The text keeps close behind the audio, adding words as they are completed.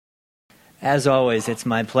As always, it's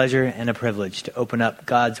my pleasure and a privilege to open up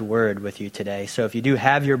God's Word with you today. So if you do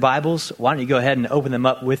have your Bibles, why don't you go ahead and open them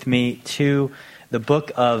up with me to the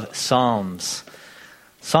book of Psalms.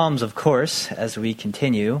 Psalms, of course, as we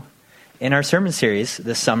continue in our sermon series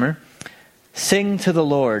this summer. Sing to the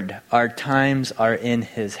Lord, our times are in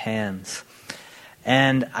His hands.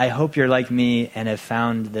 And I hope you're like me and have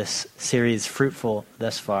found this series fruitful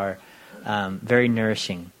thus far, very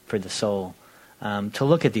nourishing for the soul. To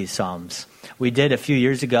look at these Psalms. We did a few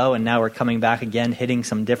years ago, and now we're coming back again, hitting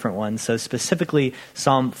some different ones. So specifically,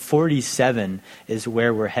 Psalm 47 is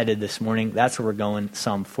where we're headed this morning. That's where we're going,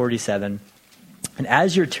 Psalm 47. And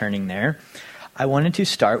as you're turning there, I wanted to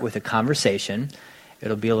start with a conversation.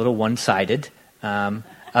 It'll be a little one-sided,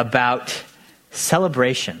 about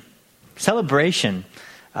celebration. Celebration.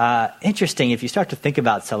 Interesting, if you start to think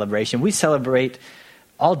about celebration, we celebrate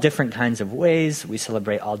all different kinds of ways. We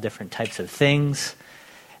celebrate all different types of things.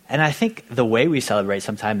 And I think the way we celebrate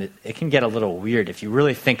sometimes, it can get a little weird if you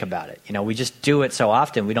really think about it. You know, we just do it so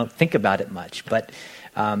often, we don't think about it much. But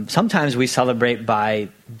sometimes we celebrate by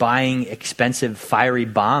buying expensive fiery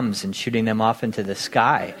bombs and shooting them off into the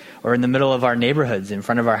sky or in the middle of our neighborhoods, in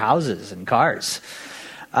front of our houses and cars.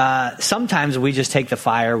 Sometimes we just take the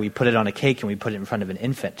fire, we put it on a cake, and we put it in front of an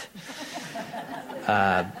infant.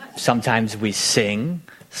 Sometimes we sing.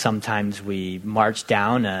 Sometimes we march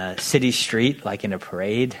down a city street like in a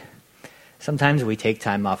parade. Sometimes we take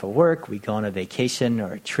time off of work. We go on a vacation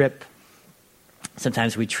or a trip.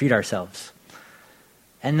 Sometimes we treat ourselves.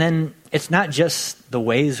 And then it's not just the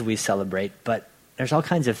ways we celebrate, but there's all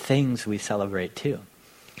kinds of things we celebrate too.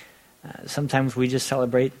 Sometimes we just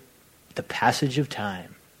celebrate the passage of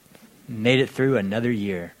time. Made it through another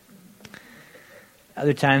year.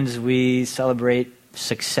 Other times we celebrate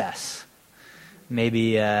success.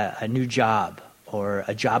 Maybe a new job or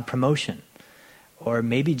a job promotion or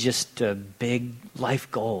maybe just a big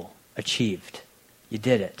life goal achieved. You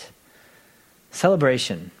did it.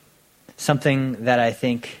 Celebration, something that I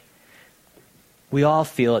think we all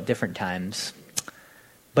feel at different times,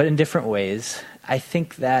 but in different ways. I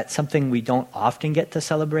think that something we don't often get to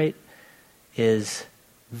celebrate is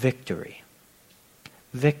victory.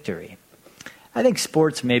 Victory. I think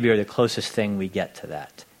sports maybe are the closest thing we get to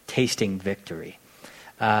that, tasting victory.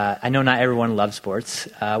 I know not everyone loves sports.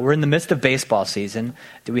 We're in the midst of baseball season.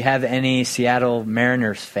 Do we have any Seattle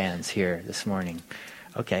Mariners fans here this morning?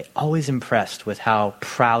 Okay, always impressed with how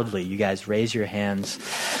proudly you guys raise your hands.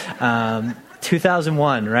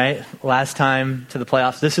 2001, right? Last time to the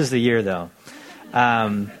playoffs. This is the year, though.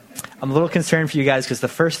 I'm a little concerned for you guys because the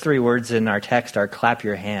first three words in our text are clap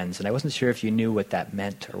your hands. And I wasn't sure if you knew what that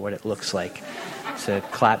meant or what it looks like to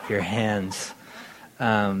clap your hands.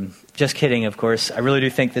 Just kidding, of course. I really do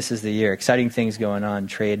think this is the year. Exciting things going on,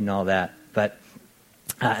 trade and all that. But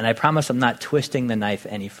and I promise I'm not twisting the knife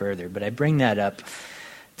any further. But I bring that up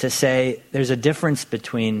to say there's a difference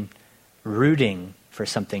between rooting for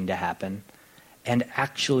something to happen and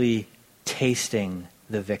actually tasting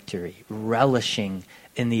the victory, relishing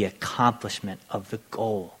in the accomplishment of the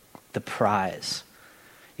goal, the prize.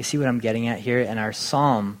 You see what I'm getting at here? And our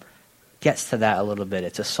psalm gets to that a little bit.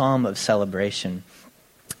 It's a psalm of celebration.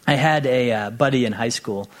 I had a buddy in high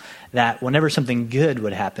school that whenever something good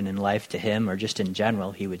would happen in life to him or just in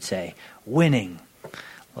general, he would say, winning.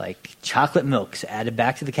 Like chocolate milks added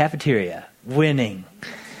back to the cafeteria. Winning.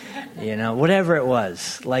 You know, whatever it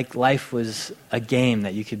was. Like life was a game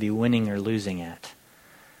that you could be winning or losing at.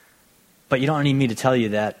 But you don't need me to tell you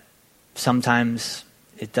that sometimes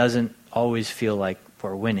it doesn't always feel like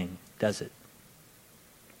we're winning, does it?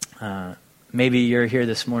 Maybe you're here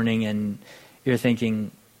this morning and you're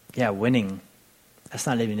thinking, yeah, winning, that's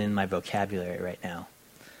not even in my vocabulary right now.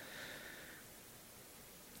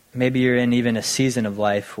 Maybe you're in even a season of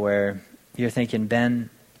life where you're thinking, Ben,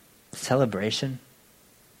 celebration?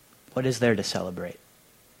 What is there to celebrate?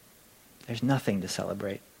 There's nothing to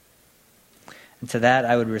celebrate. And to that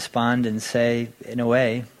I would respond and say, in a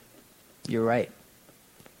way, you're right.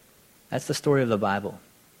 That's the story of the Bible.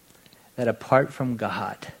 That apart from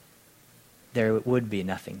God, there would be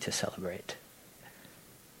nothing to celebrate.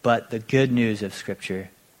 But the good news of Scripture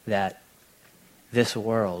that this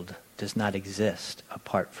world does not exist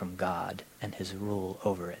apart from God and His rule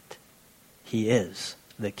over it. He is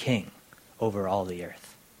the King over all the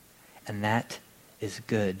earth. And that is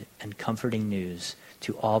good and comforting news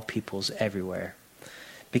to all peoples everywhere.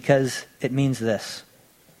 Because it means this,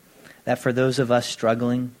 that for those of us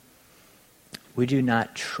struggling, we do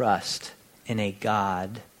not trust in a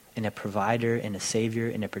God, in a provider, in a Savior,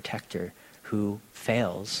 in a protector who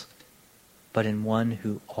fails, but in one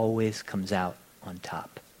who always comes out on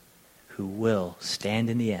top, who will stand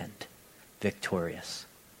in the end victorious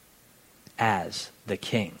as the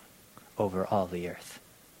king over all the earth.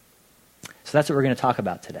 So that's what we're going to talk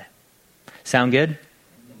about today. Sound good?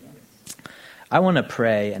 I want to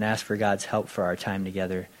pray and ask for God's help for our time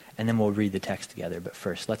together, and then we'll read the text together. But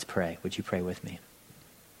first, let's pray. Would you pray with me?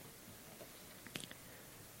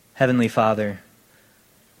 Heavenly Father,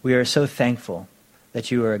 we are so thankful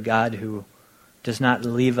that you are a God who does not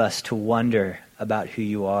leave us to wonder about who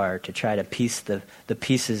you are, to try to piece the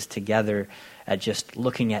pieces together at just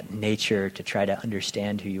looking at nature to try to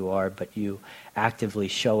understand who you are, but you actively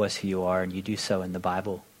show us who you are, and you do so in the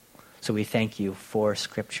Bible. So we thank you for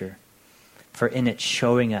Scripture, for in it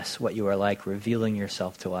showing us what you are like, revealing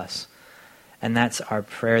yourself to us. And that's our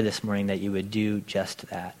prayer this morning, that you would do just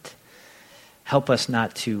that. Help us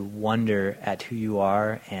not to wonder at who you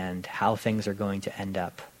are and how things are going to end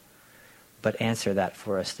up, but answer that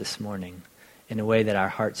for us this morning in a way that our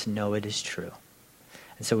hearts know it is true.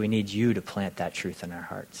 And so we need you to plant that truth in our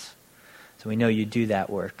hearts. So we know you do that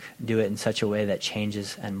work. Do it in such a way that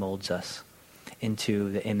changes and molds us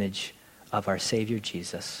into the image of our Savior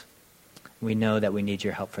Jesus. We know that we need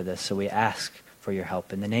your help for this, so we ask for your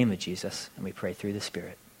help in the name of Jesus, and we pray through the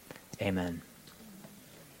Spirit. Amen.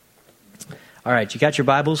 All right, you got your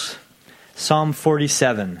Bibles? Psalm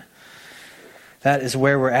 47. That is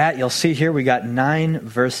where we're at. You'll see here we got 9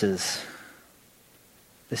 verses.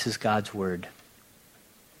 This is God's word.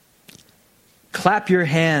 Clap your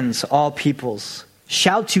hands, all peoples.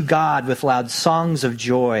 Shout to God with loud songs of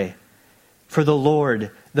joy. For the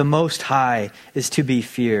Lord, the Most High, is to be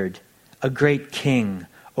feared, a great king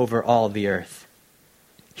over all the earth.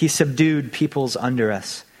 He subdued peoples under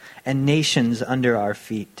us and nations under our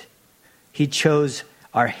feet. He chose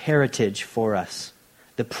our heritage for us,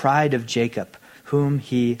 the pride of Jacob, whom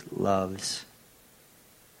he loves.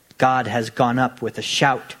 God has gone up with a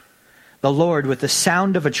shout, the Lord with the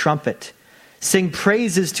sound of a trumpet. Sing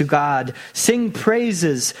praises to God. Sing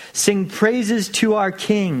praises. Sing praises to our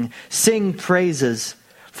King. Sing praises.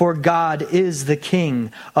 For God is the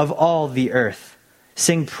King of all the earth.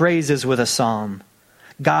 Sing praises with a psalm.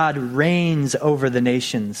 God reigns over the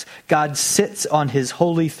nations. God sits on his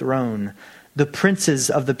holy throne. The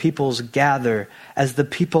princes of the peoples gather as the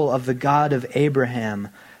people of the God of Abraham.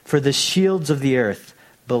 For the shields of the earth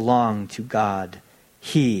belong to God.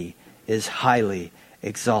 He is highly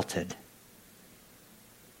exalted.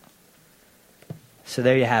 So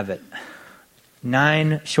there you have it.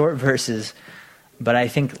 9 short verses, but I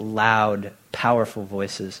think loud, powerful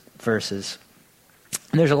verses.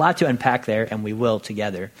 And there's a lot to unpack there, and we will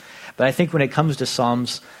together. But I think when it comes to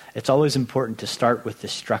Psalms, it's always important to start with the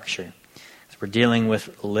structure. As we're dealing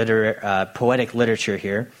with poetic literature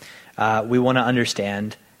here, we want to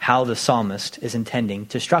understand how the psalmist is intending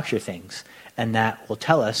to structure things, and that will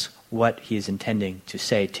tell us what he is intending to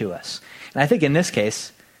say to us. And I think in this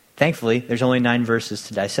case, thankfully, there's only 9 verses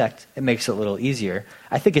to dissect. It makes it a little easier.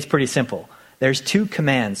 I think it's pretty simple. There's 2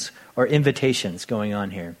 commands or invitations going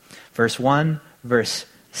on here. Verse 1, verse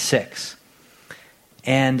 6.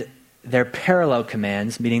 And they're parallel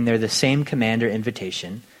commands, meaning they're the same command or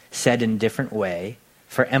invitation, said in a different way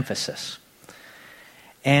for emphasis.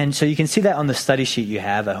 And so you can see that on the study sheet you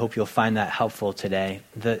have. I hope you'll find that helpful today.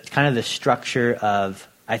 The structure of,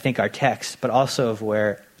 I think, our text, but also of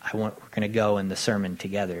where we're going to go in the sermon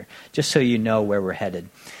together, just so you know where we're headed.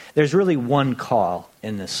 There's really one call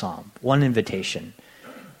in this psalm, one invitation.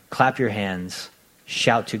 Clap your hands,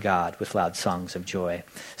 shout to God with loud songs of joy.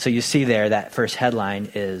 So you see there that first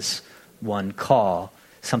headline is one call,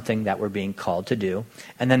 something that we're being called to do.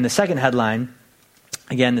 And then the second headline,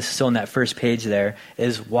 again, this is still on that first page there,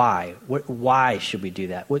 is why. Why should we do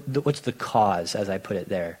that? What's the cause, as I put it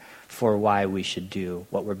there, for why we should do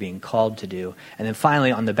what we're being called to do. And then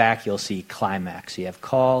finally on the back you'll see climax. So you have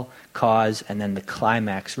call, cause, and then the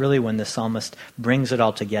climax, really when the psalmist brings it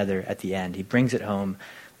all together at the end. He brings it home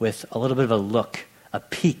with a little bit of a look, a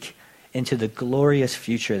peek into the glorious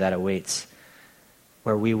future that awaits,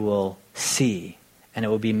 where we will see, and it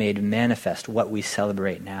will be made manifest what we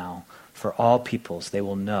celebrate now. For all peoples, they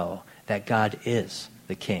will know that God is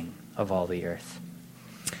the King of all the earth.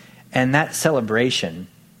 And that celebration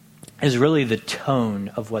is really the tone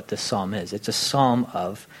of what this psalm is. It's a psalm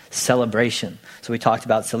of celebration. So we talked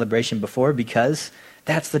about celebration before because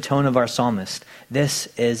that's the tone of our psalmist. This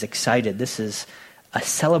is excited. This is a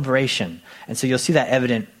celebration. And so you'll see that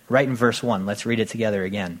evident right in verse 1. Let's read it together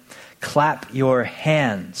again. Clap your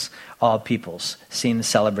hands, all peoples. Seems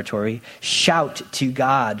celebratory. Shout to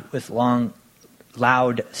God with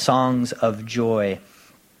loud songs of joy.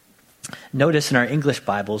 Notice in our English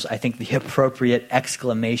Bibles, I think the appropriate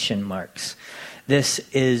exclamation marks. This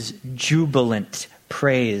is jubilant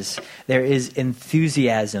praise. There is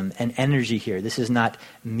enthusiasm and energy here. This is not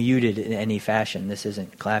muted in any fashion. This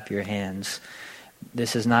isn't clap your hands.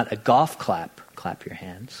 This is not a golf clap your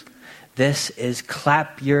hands. This is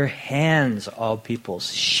clap your hands, all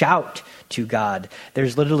peoples. Shout to God.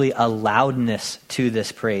 There's literally a loudness to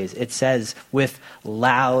this praise. It says with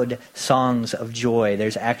loud songs of joy.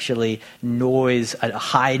 There's actually noise, a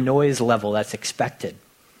high noise level that's expected.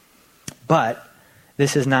 But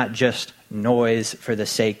this is not just noise for the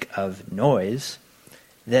sake of noise.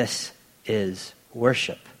 This is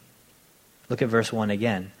worship. Look at verse 1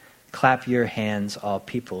 again. Clap your hands, all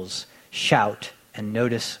peoples. Shout. And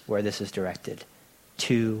notice where this is directed.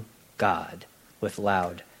 To God with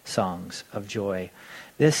loud songs of joy.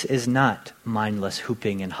 This is not mindless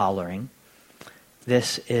hooping and hollering.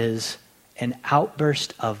 This is an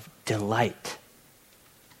outburst of delight,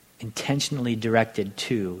 intentionally directed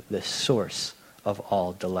to the source of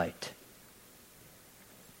all delight.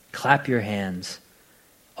 Clap your hands,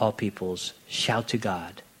 all peoples. Shout to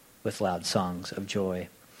God with loud songs of joy.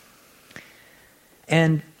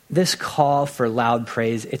 And this call for loud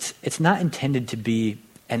praise, it's not intended to be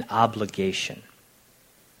an obligation,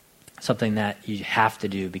 something that you have to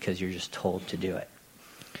do because you're just told to do it.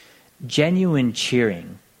 Genuine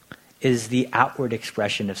cheering is the outward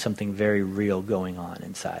expression of something very real going on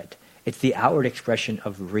inside. It's the outward expression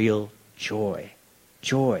of real joy.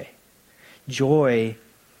 Joy. Joy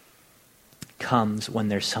comes when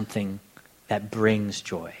there's something that brings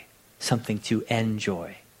joy, something to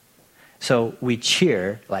enjoy. So we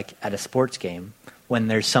cheer, like at a sports game, when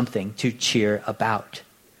there's something to cheer about.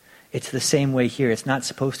 It's the same way here. It's not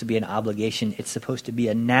supposed to be an obligation. It's supposed to be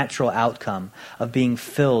a natural outcome of being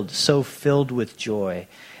so filled with joy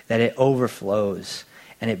that it overflows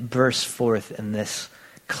and it bursts forth in this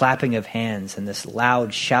clapping of hands and this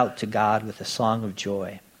loud shout to God with a song of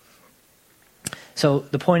joy. So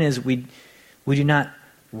the point is we do not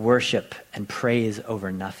worship and praise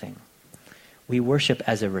over nothing. We worship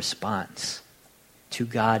as a response to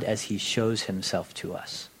God as he shows himself to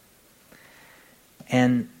us.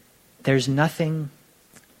 And there's nothing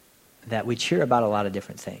that we cheer about, a lot of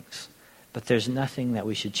different things, but there's nothing that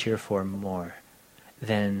we should cheer for more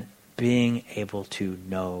than being able to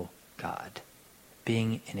know God,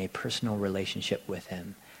 being in a personal relationship with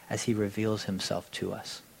him as he reveals himself to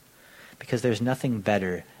us. Because there's nothing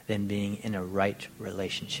better than being in a right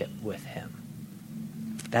relationship with him.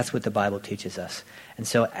 That's what the Bible teaches us. And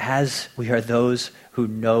so as we are those who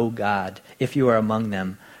know God, if you are among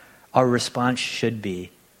them, our response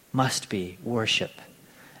must be worship.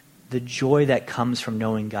 The joy that comes from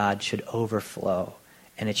knowing God should overflow,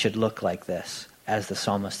 and it should look like this, as the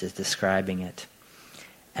psalmist is describing it.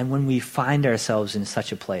 And when we find ourselves in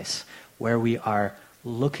such a place where we are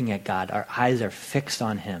looking at God, our eyes are fixed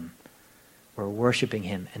on him, we're worshiping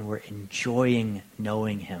him, and we're enjoying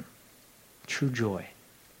knowing him, true joy,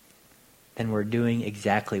 then we're doing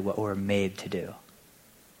exactly what we're made to do.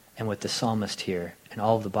 And what the psalmist here and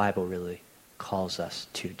all of the Bible really calls us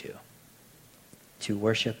to do. To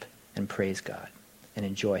worship and praise God and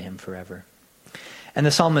enjoy him forever. And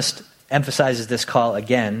the psalmist emphasizes this call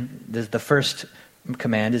again. The first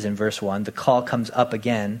command is in verse 1. The call comes up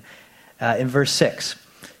again in verse 6.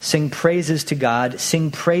 Sing praises to God, sing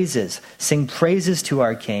praises to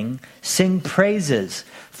our King, sing praises,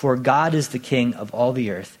 for God is the King of all the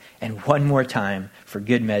earth. And one more time, for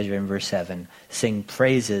good measure in verse 7, sing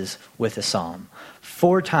praises with a psalm.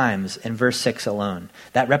 4 times in verse 6 alone.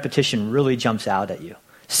 That repetition really jumps out at you.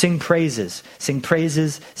 Sing praises, sing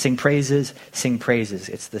praises, sing praises, sing praises.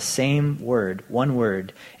 It's the same word, one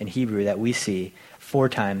word in Hebrew that we see 4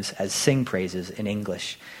 times as sing praises in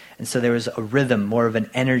English. And so there was a rhythm, more of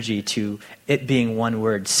an energy to it being one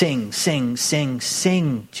word. Sing, sing, sing,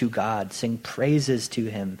 sing to God. Sing praises to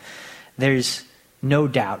him. There's no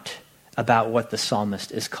doubt about what the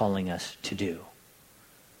psalmist is calling us to do.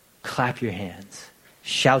 Clap your hands.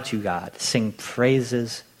 Shout to God. Sing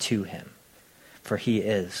praises to him. For he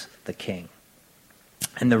is the King.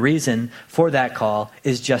 And the reason for that call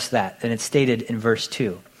is just that. And it's stated in verse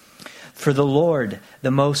 2. For the Lord,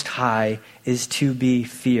 the Most High, is to be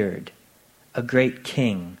feared, a great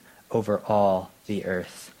King over all the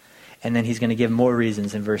earth. And then he's going to give more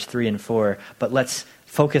reasons in verse 3 and 4. But let's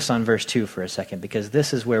focus on verse 2 for a second, because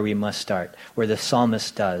this is where we must start, where the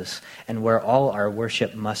psalmist does, and where all our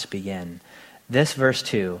worship must begin. This verse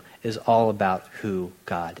 2 is all about who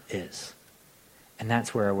God is. And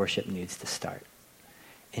that's where our worship needs to start.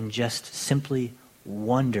 In just simply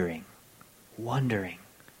wondering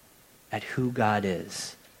at who God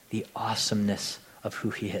is, the awesomeness of who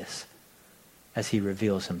he is, as he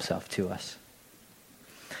reveals himself to us.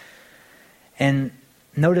 And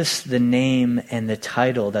Notice the name and the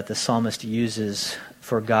title that the psalmist uses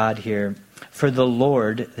for God here. For the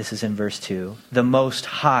Lord, this is in verse 2, the Most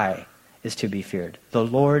High is to be feared. The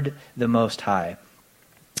Lord, the Most High.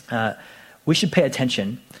 We should pay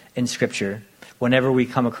attention in Scripture whenever we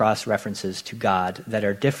come across references to God that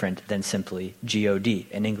are different than simply G-O-D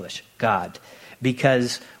in English, God.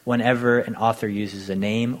 Because whenever an author uses a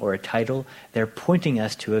name or a title, they're pointing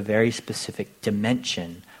us to a very specific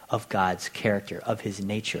dimension of God's character, of his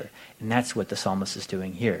nature. And that's what the psalmist is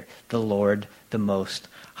doing here. The Lord, the Most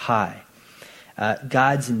High.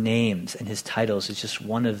 God's names and his titles is just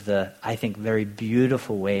one of the, I think, very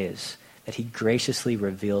beautiful ways that he graciously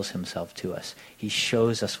reveals himself to us. He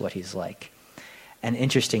shows us what he's like. And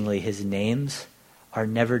interestingly, his names are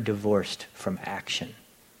never divorced from action.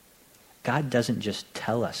 God doesn't just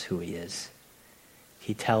tell us who he is.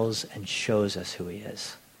 He tells and shows us who he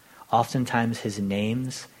is. Oftentimes his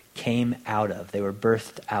names came out of, they were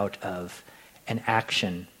birthed out of an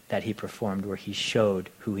action that he performed where he showed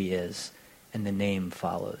who he is, and the name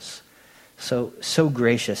follows. So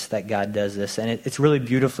gracious that God does this, and it's really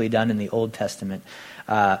beautifully done in the Old Testament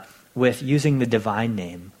with using the divine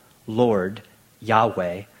name, Lord,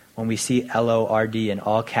 Yahweh. When we see L-O-R-D in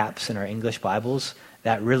all caps in our English Bibles,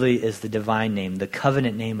 that really is the divine name, the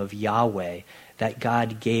covenant name of Yahweh that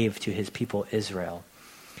God gave to his people Israel.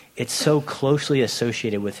 It's so closely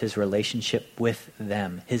associated with his relationship with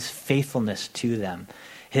them, his faithfulness to them,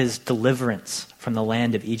 his deliverance from the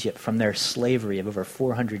land of Egypt, from their slavery of over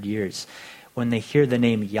 400 years. When they hear the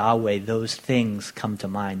name Yahweh, those things come to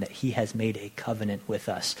mind, that he has made a covenant with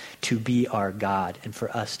us to be our God and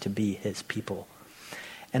for us to be his people.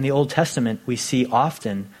 In the Old Testament, we see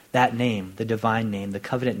often that name, the divine name, the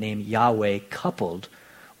covenant name Yahweh, coupled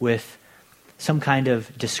with some kind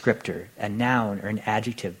of descriptor, a noun or an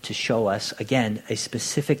adjective to show us, again, a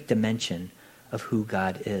specific dimension of who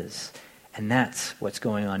God is. And that's what's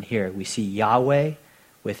going on here. We see Yahweh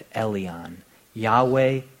with Elyon.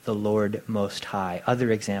 Yahweh, the Lord Most High.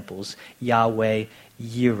 Other examples, Yahweh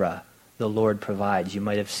Yireh, the Lord provides. You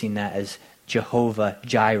might have seen that as Jehovah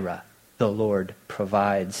Jireh, the Lord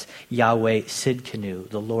provides. Yahweh Sidkenu,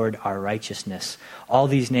 the Lord our righteousness. All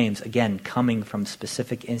these names, again, coming from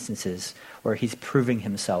specific instances where he's proving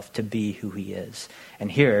himself to be who he is.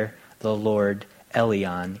 And here, the Lord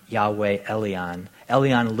Elyon, Yahweh Elyon.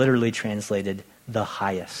 Elyon literally translated the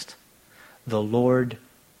highest. The Lord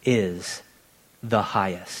is the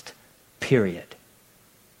highest, period.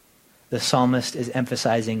 The psalmist is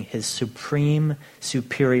emphasizing his supreme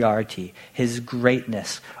superiority, his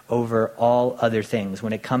greatness over all other things.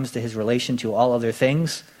 When it comes to his relation to all other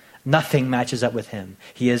things, nothing matches up with him.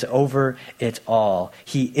 He is over it all.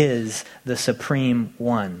 He is the supreme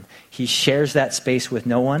one. He shares that space with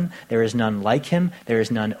no one. There is none like him. There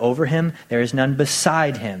is none over him. There is none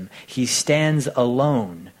beside him. He stands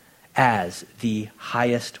alone as the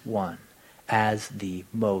highest one, as the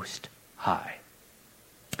Most High.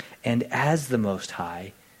 And as the Most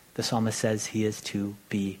High, the psalmist says he is to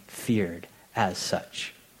be feared as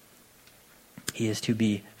such. He is to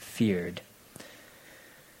be feared.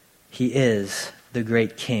 He is the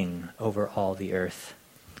great king over all the earth.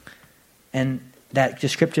 And that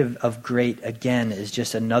descriptive of great, again, is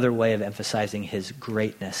just another way of emphasizing his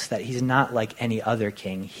greatness, that he's not like any other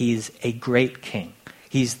king. He's a great king.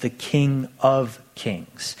 He's the King of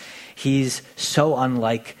kings. He's so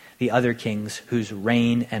unlike the other kings whose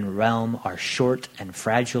reign and realm are short and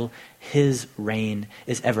fragile. His reign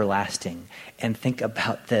is everlasting. And think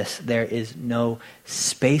about this. There is no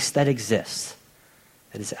space that exists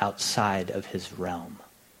that is outside of his realm.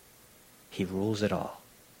 He rules it all.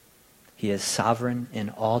 He is sovereign in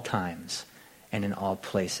all times and in all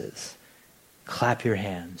places. Clap your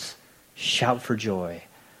hands. Shout for joy,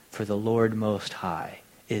 for the Lord Most High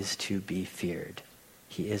is to be feared.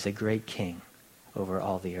 He is a great king over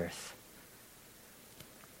all the earth.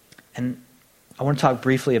 And I want to talk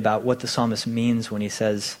briefly about what the psalmist means when he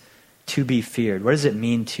says to be feared. What does it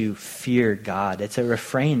mean to fear God? It's a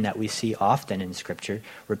refrain that we see often in Scripture,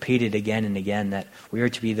 repeated again and again, that we are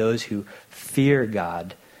to be those who fear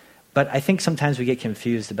God. But I think sometimes we get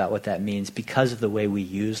confused about what that means because of the way we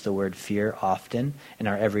use the word fear often in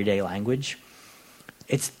our everyday language.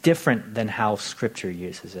 It's different than how Scripture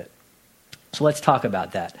uses it. So let's talk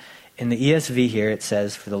about that. In the ESV here, it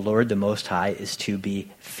says, for the Lord the Most High is to be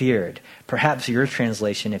feared. Perhaps your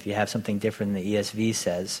translation, if you have something different than the ESV,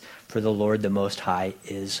 says, for the Lord the Most High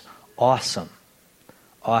is awesome.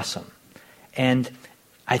 Awesome. And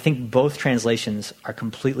I think both translations are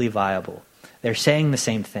completely viable. They're saying the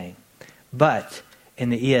same thing. But in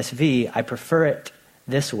the ESV, I prefer it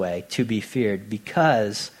this way, to be feared,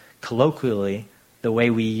 because colloquially, the way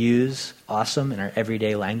we use awesome in our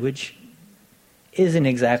everyday language isn't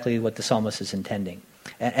exactly what the psalmist is intending.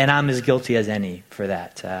 And I'm as guilty as any for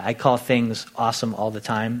that. I call things awesome all the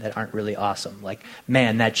time that aren't really awesome. Like,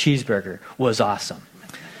 man, that cheeseburger was awesome.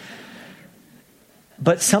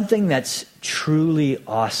 But something that's truly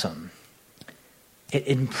awesome, it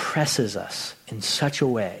impresses us in such a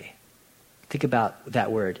way. Think about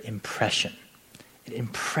that word, impression. It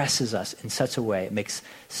impresses us in such a way, it makes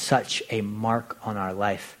such a mark on our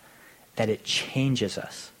life that it changes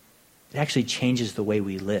us. It actually changes the way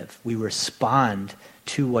we live. We respond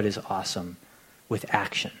to what is awesome with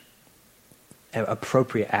action,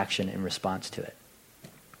 appropriate action in response to it.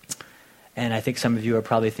 And I think some of you are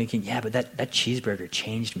probably thinking, yeah, but that cheeseburger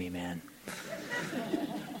changed me, man.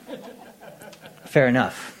 Fair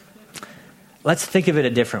enough. Let's think of it a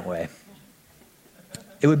different way.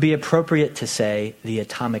 It would be appropriate to say the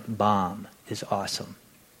atomic bomb is awesome.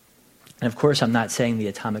 And of course, I'm not saying the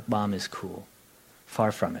atomic bomb is cool.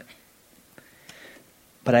 Far from it.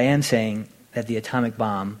 But I am saying that the atomic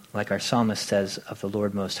bomb, like our psalmist says of the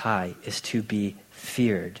Lord Most High, is to be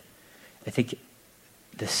feared. I think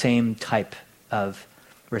the same type of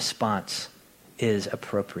response is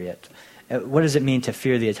appropriate. What does it mean to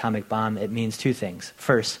fear the atomic bomb? It means two things.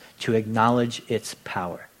 First, to acknowledge its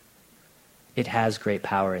power. It has great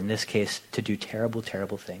power, in this case, to do terrible,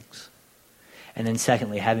 terrible things. And then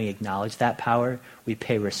secondly, having acknowledged that power, we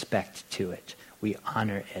pay respect to it. We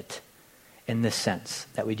honor it in this sense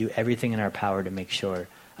that we do everything in our power to make sure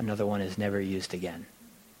another one is never used again.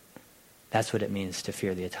 That's what it means to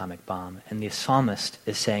fear the atomic bomb. And the psalmist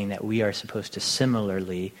is saying that we are supposed to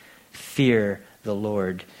similarly fear the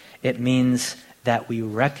Lord. It means that we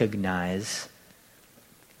recognize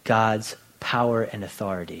God's power and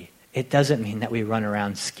authority. It doesn't mean that we run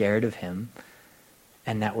around scared of him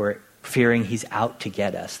and that we're fearing he's out to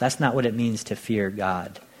get us. That's not what it means to fear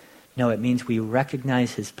God. No, it means we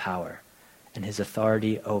recognize his power and his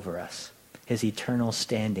authority over us, his eternal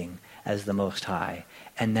standing as the Most High.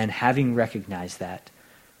 And then having recognized that,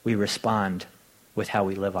 we respond with how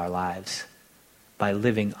we live our lives by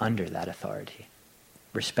living under that authority,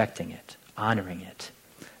 respecting it, honoring it.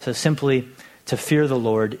 So simply, to fear the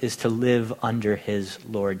Lord is to live under his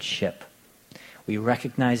lordship. We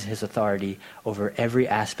recognize his authority over every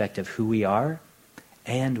aspect of who we are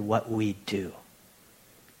and what we do.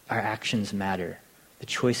 Our actions matter, the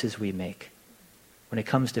choices we make. When it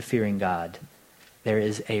comes to fearing God, there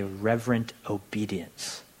is a reverent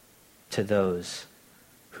obedience to those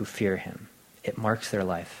who fear him. It marks their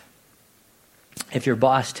life. If your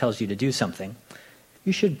boss tells you to do something,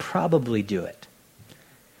 you should probably do it.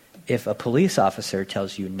 If a police officer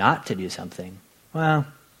tells you not to do something, well,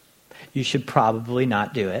 you should probably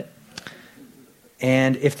not do it.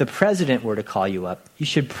 And if the president were to call you up, you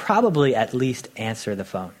should probably at least answer the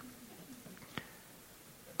phone.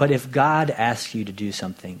 But if God asks you to do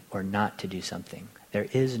something or not to do something, there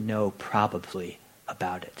is no probably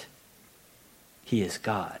about it. He is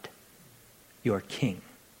God, your king,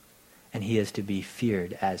 and he is to be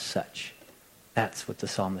feared as such. That's what the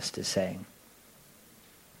psalmist is saying.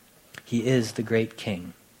 He is the great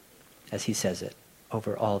king, as he says it,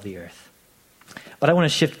 over all the earth. But I want to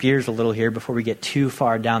shift gears a little here before we get too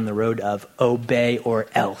far down the road of obey or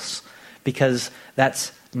else, because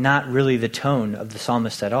that's not really the tone of the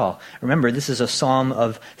psalmist at all. Remember, this is a psalm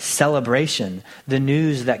of celebration. The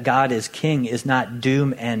news that God is king is not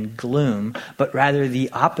doom and gloom, but rather the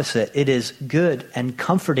opposite. It is good and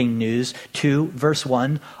comforting news to, verse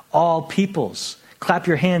 1, all peoples. Clap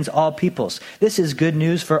your hands, all peoples. This is good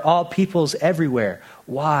news for all peoples everywhere.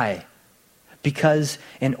 Why? Because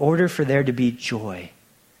in order for there to be joy,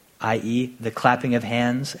 i.e. the clapping of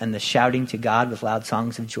hands and the shouting to God with loud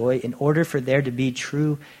songs of joy, in order for there to be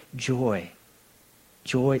true joy,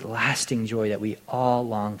 lasting joy that we all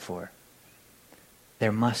long for,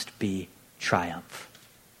 there must be triumph.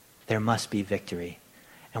 There must be victory.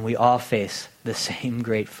 And we all face the same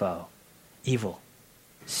great foe, evil,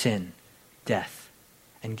 sin, death.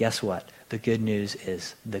 And guess what? The good news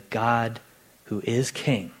is the God who is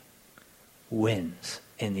king wins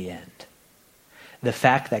in the end. The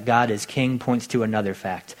fact that God is king points to another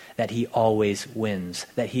fact, that he always wins,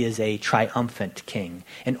 that he is a triumphant king.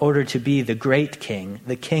 In order to be the great king,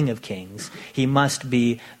 the king of kings, he must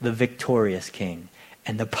be the victorious king.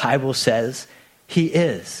 And the Bible says he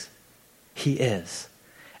is. He is.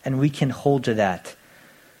 And we can hold to that.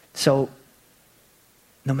 So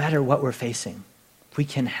no matter what we're facing, we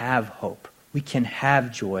can have hope. We can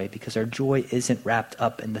have joy because our joy isn't wrapped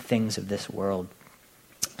up in the things of this world.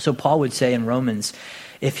 So Paul would say in Romans,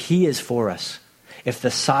 if he is for us, if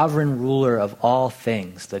the sovereign ruler of all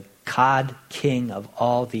things, the God, King of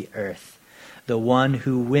all the earth, the one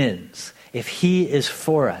who wins. If he is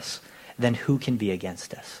for us, then who can be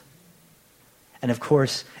against us? And of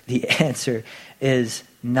course, the answer is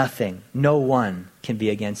nothing. No one can be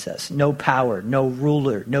against us. No power, no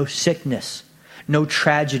ruler, no sickness, no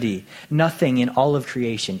tragedy, nothing in all of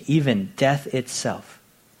creation, even death itself.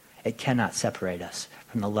 It cannot separate us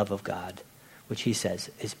from the love of God, which he says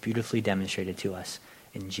is beautifully demonstrated to us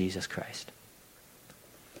in Jesus Christ.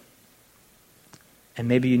 And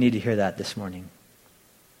maybe you need to hear that this morning.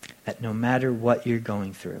 That no matter what you're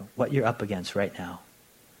going through, what you're up against right now,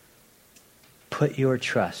 put your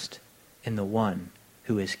trust in the one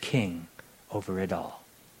who is king over it all.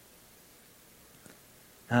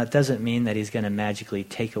 Now, it doesn't mean that he's going to magically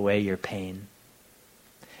take away your pain.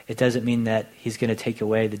 It doesn't mean that he's going to take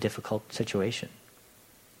away the difficult situation.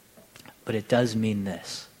 But it does mean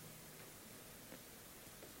this,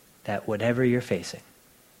 that whatever you're facing,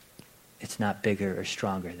 it's not bigger or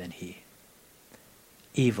stronger than he.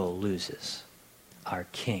 Evil loses. Our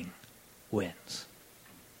king wins.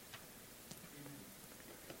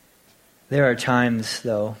 There are times,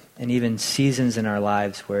 though, and even seasons in our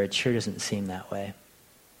lives where it sure doesn't seem that way.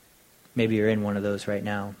 Maybe you're in one of those right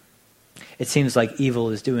now. It seems like evil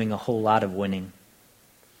is doing a whole lot of winning.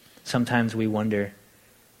 Sometimes we wonder,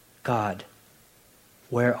 God,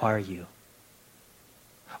 where are you?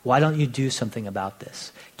 Why don't you do something about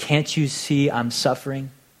this? Can't you see I'm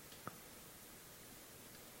suffering?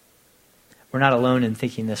 We're not alone in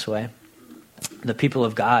thinking this way. The people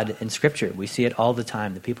of God in Scripture, we see it all the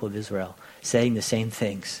time, the people of Israel saying the same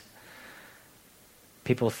things.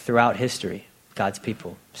 People throughout history, God's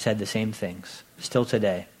people, said the same things. Still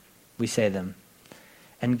today, we say them.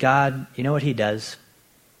 And God, you know what he does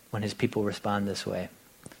when his people respond this way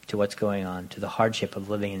to what's going on, to the hardship of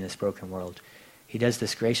living in this broken world? He does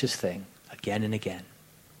this gracious thing again and again.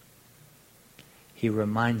 He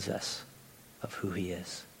reminds us of who he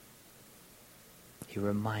is. He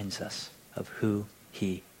reminds us of who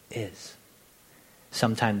he is.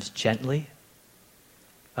 Sometimes gently,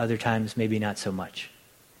 other times maybe not so much.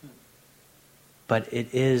 But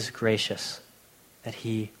it is gracious that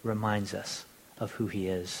he reminds us of who he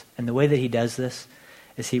is. And the way that he does this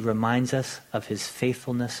is he reminds us of his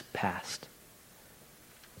faithfulness past.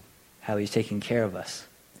 How he's taken care of us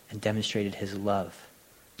and demonstrated his love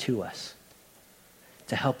to us.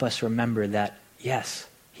 To help us remember that, yes,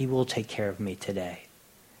 he will take care of me today.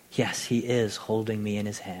 Yes, he is holding me in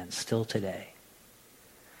his hands still today.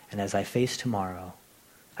 And as I face tomorrow,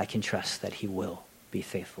 I can trust that he will be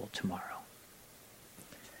faithful tomorrow.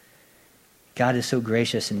 God is so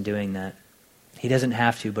gracious in doing that. He doesn't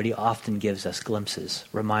have to, but he often gives us glimpses,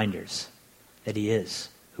 reminders that he is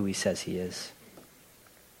who he says he is.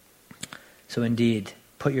 So indeed,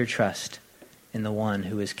 put your trust in the one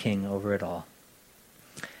who is king over it all.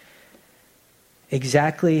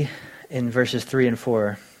 Exactly in verses 3 and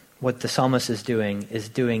 4, what the psalmist is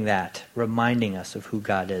doing that, reminding us of who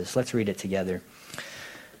God is. Let's read it together.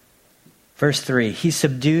 Verse 3, he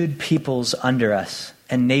subdued peoples under us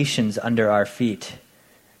and nations under our feet.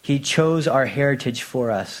 He chose our heritage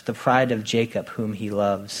for us, the pride of Jacob, whom he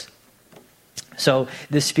loves. So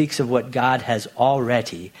this speaks of what God has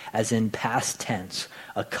already, as in past tense,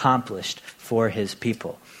 accomplished for his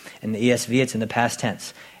people. In the ESV, it's in the past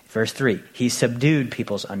tense. Verse 3, he subdued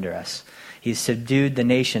peoples under us. He subdued the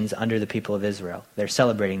nations under the people of Israel. They're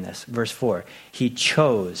celebrating this. Verse 4, he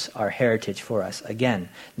chose our heritage for us. Again,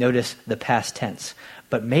 notice the past tense.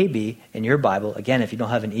 But maybe in your Bible, again, if you don't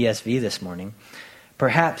have an ESV this morning,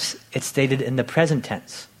 perhaps it's stated in the present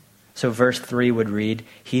tense. So verse 3 would read,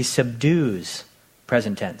 he subdues,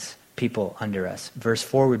 present tense, people under us. Verse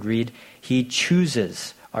 4 would read, he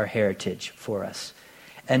chooses our heritage for us.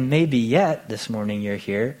 And maybe yet this morning you're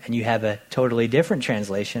here and you have a totally different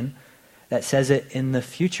translation that says it in the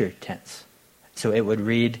future tense. So it would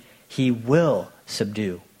read, he will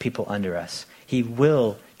subdue people under us. He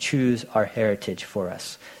will choose our heritage for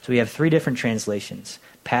us. So we have 3 different translations,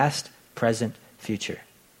 past, present, future.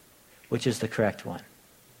 Which is the correct one?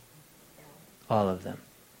 All of them.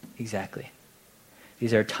 Exactly.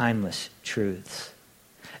 These are timeless truths.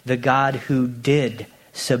 The God who did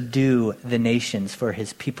subdue the nations for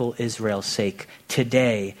his people Israel's sake,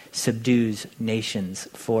 today subdues nations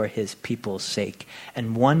for his people's sake.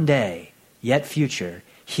 And one day, yet future,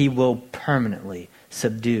 he will permanently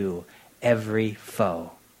subdue every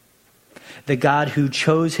foe. The God who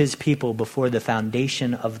chose his people before the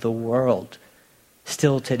foundation of the world,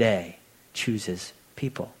 still today chooses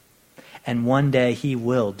people. And one day he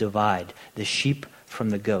will divide the sheep from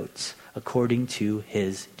the goats according to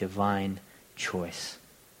his divine choice.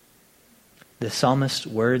 The psalmist's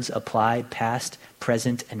words apply past,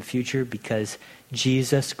 present, and future because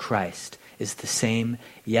Jesus Christ is the same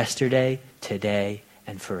yesterday, today,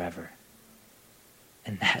 and forever.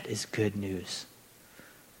 And that is good news.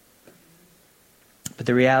 But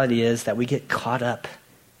the reality is that we get caught up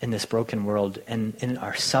in this broken world and in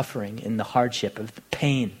our suffering, in the hardship, of the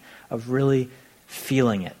pain, of really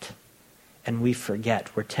feeling it. And we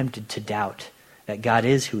forget, we're tempted to doubt that God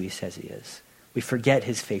is who he says he is. We forget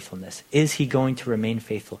his faithfulness. Is he going to remain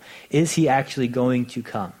faithful? Is he actually going to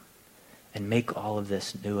come and make all of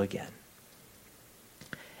this new again?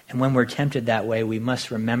 And when we're tempted that way, we must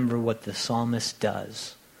remember what the psalmist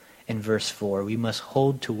does in verse 4. We must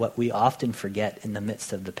hold to what we often forget in the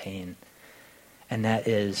midst of the pain. And that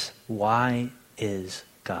is, why is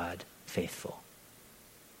God faithful?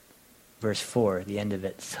 Verse 4, the end of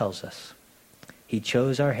it tells us, he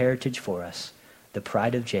chose our heritage for us, the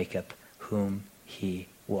pride of Jacob, whom he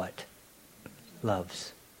what?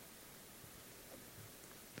 Loves.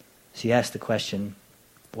 So you ask the question,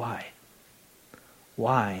 why?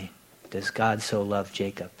 Why does God so love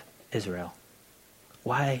Jacob, Israel?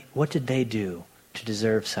 Why? What did they do to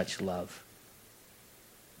deserve such love?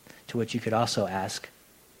 To which you could also ask,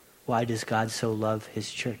 why does God so love his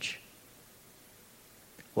church?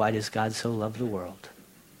 Why does God so love the world?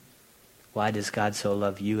 Why does God so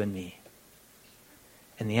love you and me?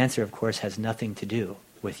 And the answer, of course, has nothing to do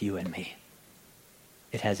with you and me.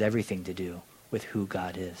 It has everything to do with who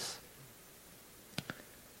God is.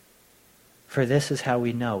 For this is how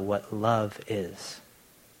we know what love is.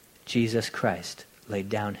 Jesus Christ laid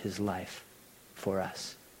down his life for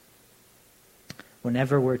us.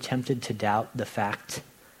 Whenever we're tempted to doubt the fact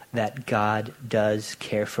that God does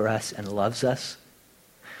care for us and loves us,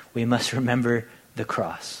 we must remember the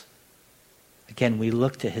cross. Again, we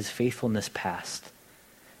look to his faithfulness past,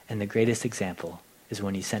 and the greatest example is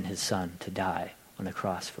when he sent his son to die on the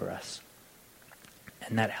cross for us.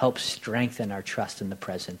 And that helps strengthen our trust in the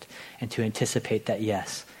present and to anticipate that,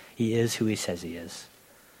 yes, he is who he says he is.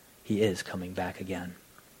 He is coming back again.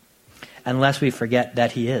 Unless we forget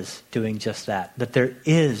that he is doing just that there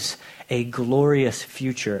is a glorious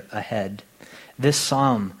future ahead. This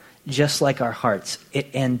psalm, just like our hearts,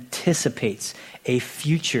 it anticipates a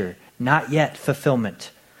future, not yet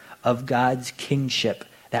fulfillment, of God's kingship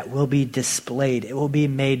that will be displayed. It will be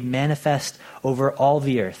made manifest over all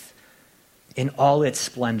the earth in all its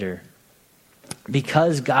splendor.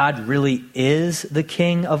 Because God really is the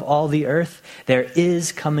king of all the earth, there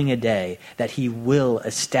is coming a day that he will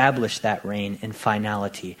establish that reign in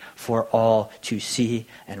finality for all to see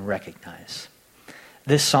and recognize.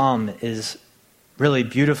 This psalm is really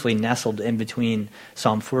beautifully nestled in between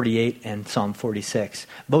Psalm 48 and Psalm 46.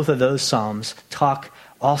 Both of those psalms talk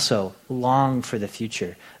also long for the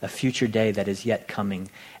future, a future day that is yet coming,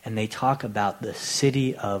 and they talk about the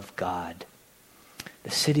city of God.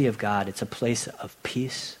 The city of God, it's a place of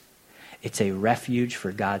peace. It's a refuge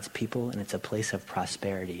for God's people, and it's a place of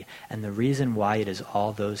prosperity. And the reason why it is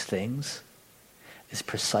all those things is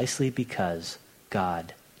precisely because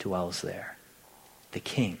God dwells there. The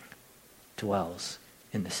King dwells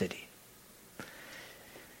in the city.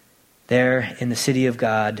 There, in the city of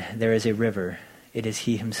God, there is a river. It is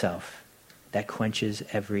he himself that quenches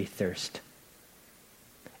every thirst.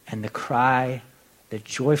 And the cry, the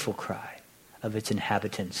joyful cry of its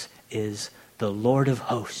inhabitants is, the Lord of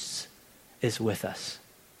hosts is with us.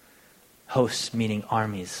 Hosts meaning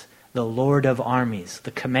armies. The Lord of armies,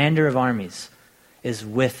 the commander of armies, is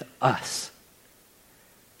with us.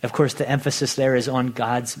 Of course, the emphasis there is on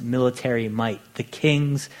God's military might, the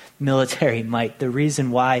king's military might. The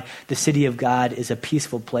reason why the city of God is a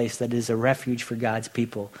peaceful place that is a refuge for God's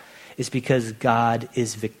people is because God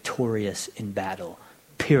is victorious in battle,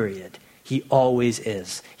 period. He always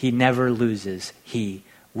is. He never loses. He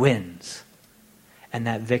wins. And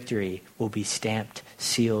that victory will be stamped,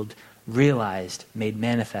 sealed, realized, made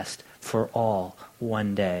manifest for all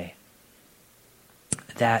one day.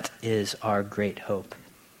 That is our great hope.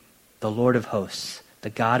 The Lord of hosts, the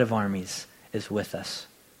God of armies, is with us.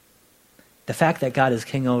 The fact that God is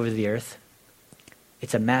king over the earth,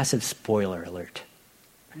 it's a massive spoiler alert.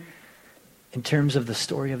 In terms of the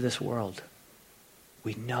story of this world,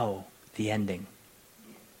 we know the ending.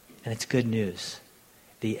 And it's good news.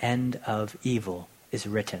 The end of evil is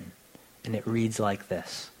written, and it reads like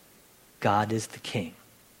this: God is the king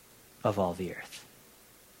of all the earth.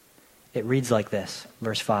 It reads like this,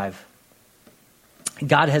 verse 5.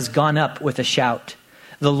 God has gone up with a shout,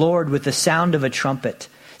 the Lord with the sound of a trumpet.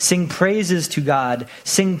 Sing praises to God,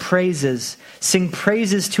 sing praises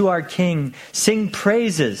to our King, sing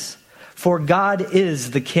praises, for God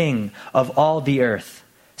is the King of all the earth.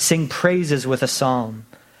 Sing praises with a psalm.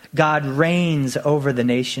 God reigns over the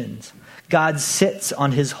nations. God sits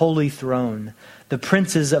on his holy throne. The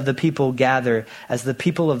princes of the people gather as the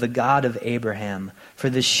people of the God of Abraham. For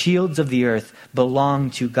the shields of the earth belong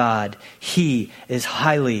to God. He is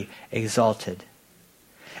highly exalted.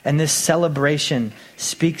 And this celebration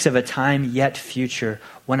speaks of a time yet future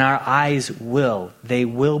when our eyes they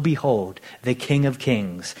will behold the King of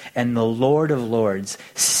Kings and the Lord of Lords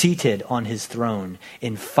seated on his throne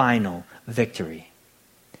in final victory.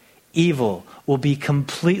 Evil will be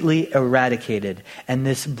completely eradicated, and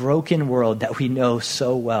this broken world that we know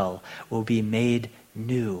so well will be made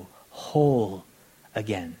new, whole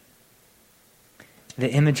again. The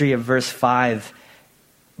imagery of verse 5,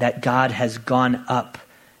 that God has gone up,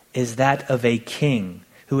 is that of a king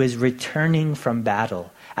who is returning from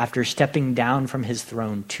battle after stepping down from his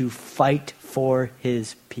throne to fight for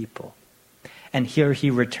his people. And here he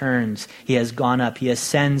returns. He has gone up. He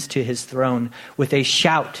ascends to his throne with a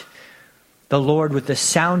shout. The Lord, with the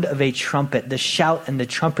sound of a trumpet, the shout and the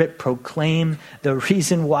trumpet proclaim the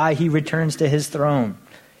reason why he returns to his throne.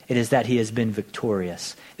 It is that he has been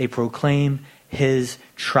victorious. They proclaim his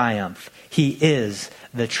triumph. He is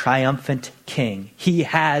the triumphant king. He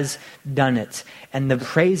has done it. And the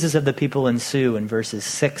praises of the people ensue in verses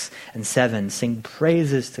 6 and 7. Sing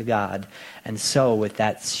praises to God. And so with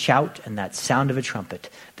that shout and that sound of a trumpet,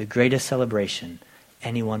 the greatest celebration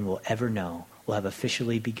anyone will ever know will have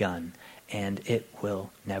officially begun, and it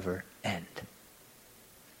will never end.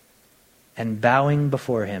 And bowing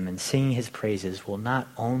before him and singing his praises will not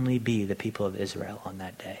only be the people of Israel on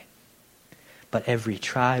that day, but every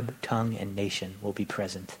tribe, tongue, and nation will be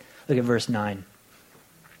present. Look at verse 9.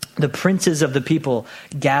 The princes of the people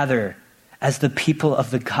gather as the people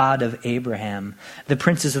of the God of Abraham. The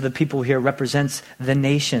princes of the people here represents the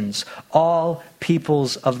nations, all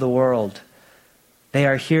peoples of the world. They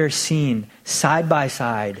are here seen side by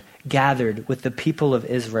side, gathered with the people of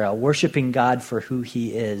Israel, worshiping God for who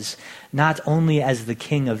he is, not only as the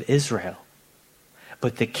King of Israel,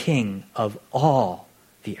 but the King of all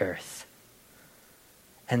the earth.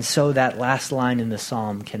 And so that last line in the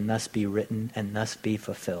psalm can thus be written and thus be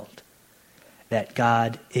fulfilled, that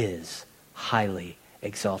God is highly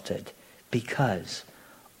exalted because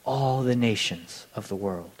all the nations of the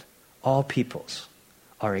world, all peoples,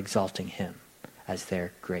 are exalting him as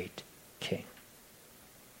their great king.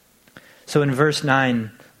 So in verse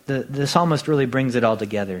 9, the psalmist really brings it all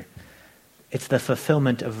together. It's the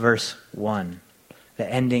fulfillment of verse 1. The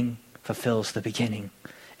ending fulfills the beginning.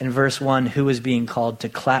 In verse 1, who is being called to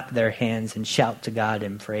clap their hands and shout to God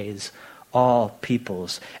in praise? All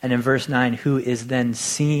peoples. And in verse 9, who is then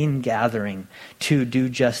seen gathering to do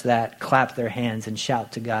just that, clap their hands and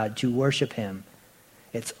shout to God, to worship him?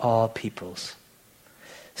 It's all peoples.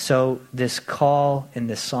 So this call in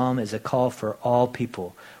this psalm is a call for all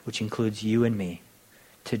people, which includes you and me,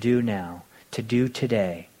 to do now, to do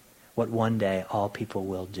today, what one day all people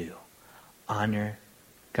will do. Honor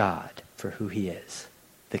God for who he is.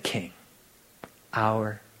 The King,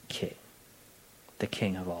 our King, the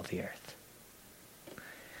King of all the earth.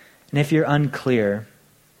 And if you're unclear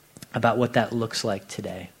about what that looks like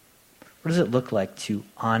today, what does it look like to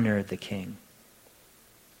honor the King?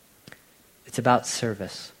 It's about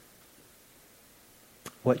service.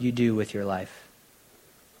 What you do with your life.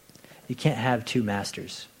 You can't have two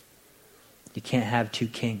masters. You can't have two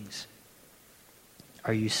kings.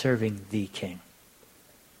 Are you serving the King?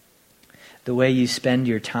 The way you spend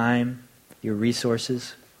your time, your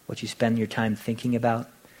resources, what you spend your time thinking about,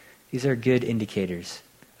 these are good indicators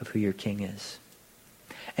of who your King is.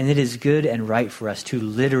 And it is good and right for us to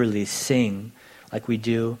literally sing like we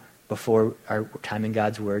do before our time in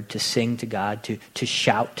God's Word, to sing to God, to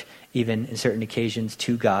shout even in certain occasions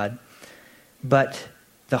to God. But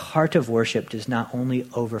the heart of worship does not only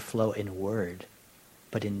overflow in word,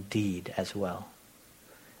 but in deed as well.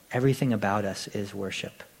 Everything about us is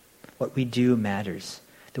worship. What we do matters.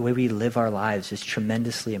 The way we live our lives is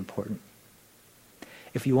tremendously important.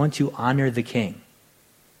 If you want to honor the King,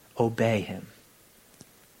 obey him.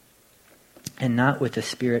 And not with a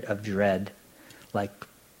spirit of dread, like,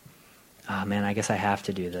 oh man, I guess I have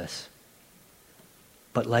to do this.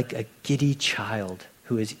 But like a giddy child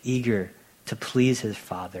who is eager to please his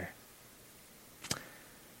Father.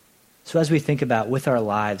 So as we think about with our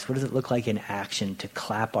lives, what does it look like in action to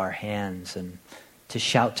clap our hands and to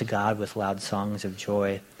shout to God with loud songs of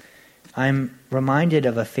joy? I'm reminded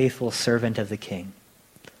of a faithful servant of the King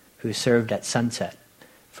who served at Sunset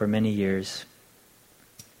for many years.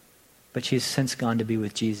 But she's since gone to be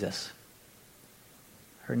with Jesus.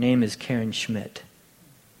 Her name is Karen Schmidt.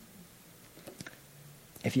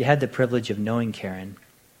 If you had the privilege of knowing Karen,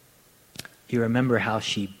 you remember how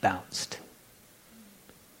she bounced.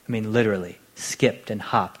 I mean, literally, skipped and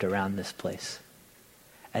hopped around this place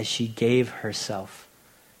as she gave herself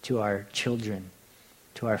to our children,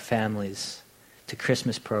 to our families, to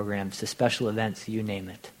Christmas programs, to special events, you name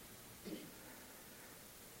it.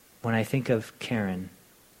 When I think of Karen,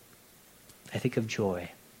 I think of joy.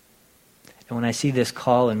 And when I see this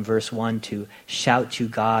call in verse 1 to shout to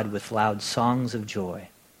God with loud songs of joy,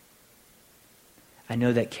 I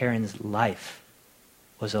know that Karen's life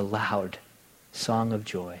was a loud song of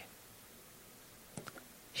joy.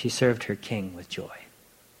 She served her King with joy.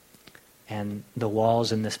 And the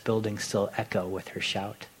walls in this building still echo with her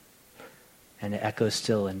shout. And it echoes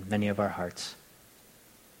still in many of our hearts.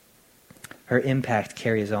 Her impact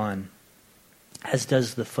carries on, as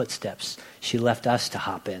does the footsteps she left us to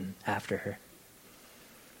hop in after her.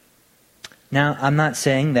 Now, I'm not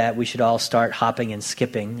saying that we should all start hopping and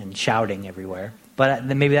skipping and shouting everywhere, but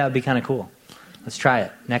maybe that would be kind of cool. Let's try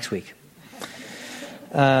it next week.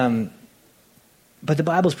 But the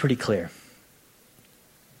Bible's pretty clear.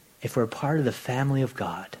 If we're part of the family of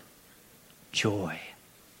God, joy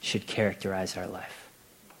should characterize our life.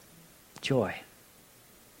 Joy.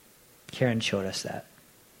 Karen showed us that.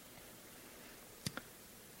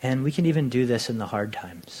 And we can even do this in the hard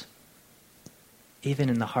times. Even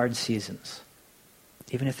in the hard seasons.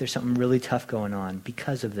 Even if there's something really tough going on.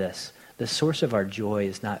 Because of this, the source of our joy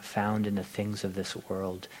is not found in the things of this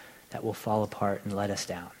world that will fall apart and let us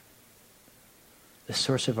down. The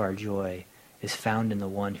source of our joy is found in the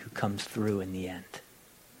one who comes through in the end.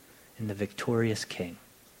 In the victorious King.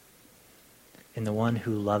 In the one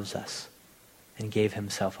who loves us and gave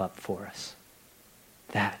himself up for us.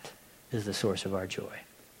 That is the source of our joy.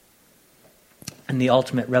 And the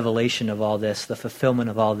ultimate revelation of all this, the fulfillment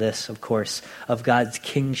of all this, of course, of God's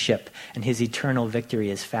kingship and his eternal victory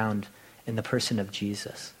is found in the person of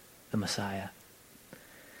Jesus, the Messiah.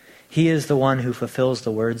 He is the one who fulfills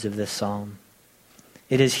the words of this psalm.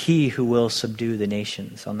 It is he who will subdue the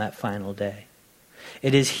nations on that final day.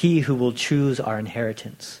 It is he who will choose our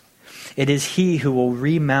inheritance. It is he who will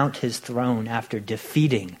remount his throne after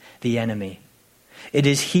defeating the enemy. It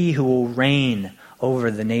is he who will reign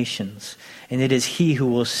over the nations. And it is he who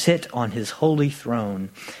will sit on his holy throne.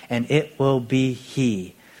 And it will be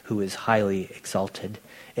he who is highly exalted.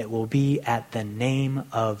 It will be at the name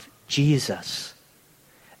of Jesus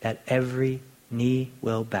that every knee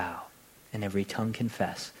will bow and every tongue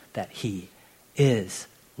confess that he is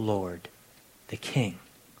Lord, the King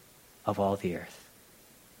of all the earth.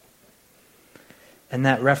 And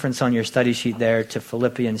that reference on your study sheet there to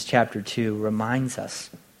Philippians chapter 2 reminds us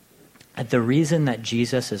that the reason that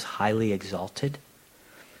Jesus is highly exalted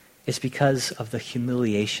is because of the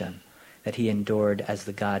humiliation that he endured as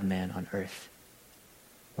the God-man on earth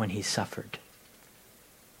when he suffered.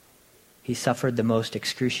 He suffered the most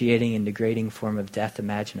excruciating and degrading form of death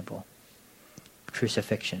imaginable,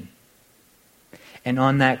 crucifixion. And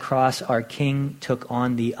on that cross, our King took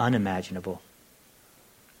on the unimaginable,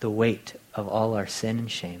 the weight of all our sin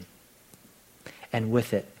and shame, and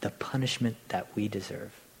with it, the punishment that we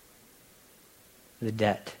deserve. The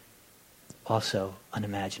debt, also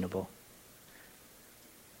unimaginable.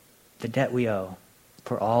 The debt we owe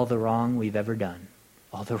for all the wrong we've ever done,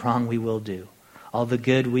 all the wrong we will do, all the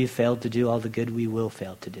good we've failed to do, all the good we will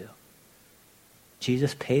fail to do.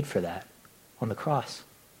 Jesus paid for that on the cross.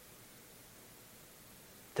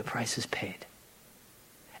 The price is paid.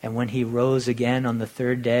 And when he rose again on the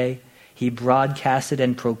third day, he broadcasted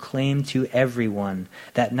and proclaimed to everyone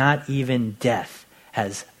that not even death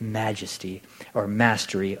has majesty or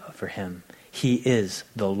mastery over him. He is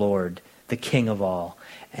the Lord, the King of all.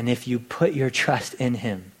 And if you put your trust in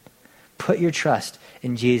him, put your trust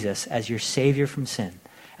in Jesus as your Savior from sin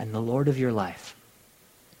and the Lord of your life,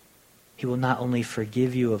 he will not only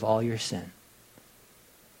forgive you of all your sin,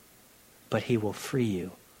 but he will free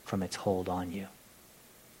you from its hold on you.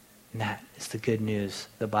 And that is the good news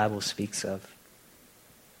the Bible speaks of.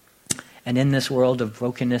 And in this world of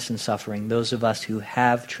brokenness and suffering, those of us who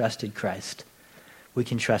have trusted Christ, we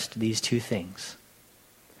can trust these two things.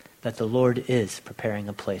 That the Lord is preparing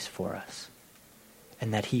a place for us.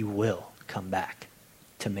 And that he will come back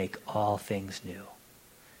to make all things new.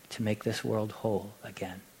 To make this world whole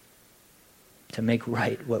again. To make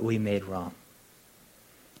right what we made wrong.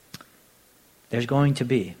 There's going to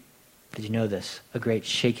be, did you know this, a great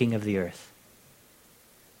shaking of the earth.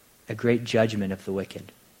 A great judgment of the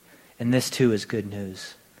wicked. And this too is good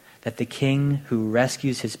news. That the king who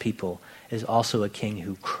rescues his people is also a king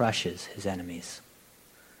who crushes his enemies.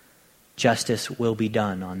 Justice will be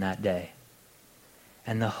done on that day.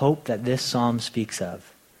 And the hope that this psalm speaks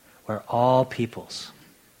of, where all peoples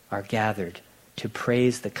are gathered to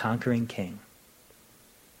praise the conquering King,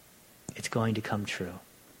 it's going to come true.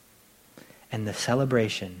 And the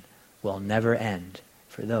celebration will never end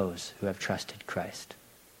for those who have trusted Christ.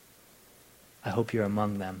 I hope you're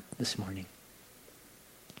among them this morning.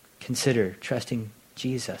 Consider trusting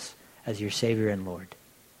Jesus as your Savior and Lord,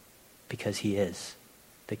 because he is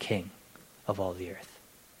the King of all the earth.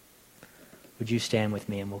 Would you stand with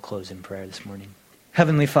me and we'll close in prayer this morning?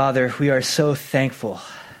 Heavenly Father, we are so thankful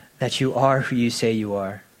that you are who you say you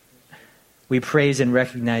are. We praise and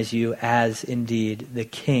recognize you as indeed the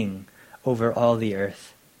King over all the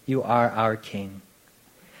earth. You are our King.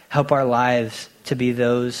 Help our lives to be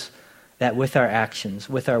those that with our actions,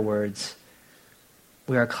 with our words,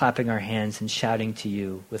 we are clapping our hands and shouting to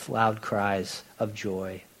you with loud cries of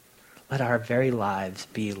joy. Let our very lives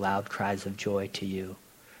be loud cries of joy to you.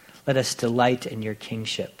 Let us delight in your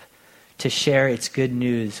kingship, to share its good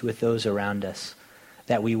news with those around us,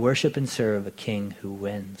 that we worship and serve a King who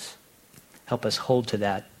wins. Help us hold to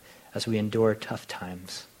that as we endure tough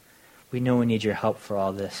times. We know we need your help for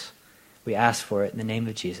all this. We ask for it in the name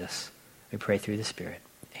of Jesus. We pray through the Spirit.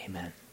 Amen.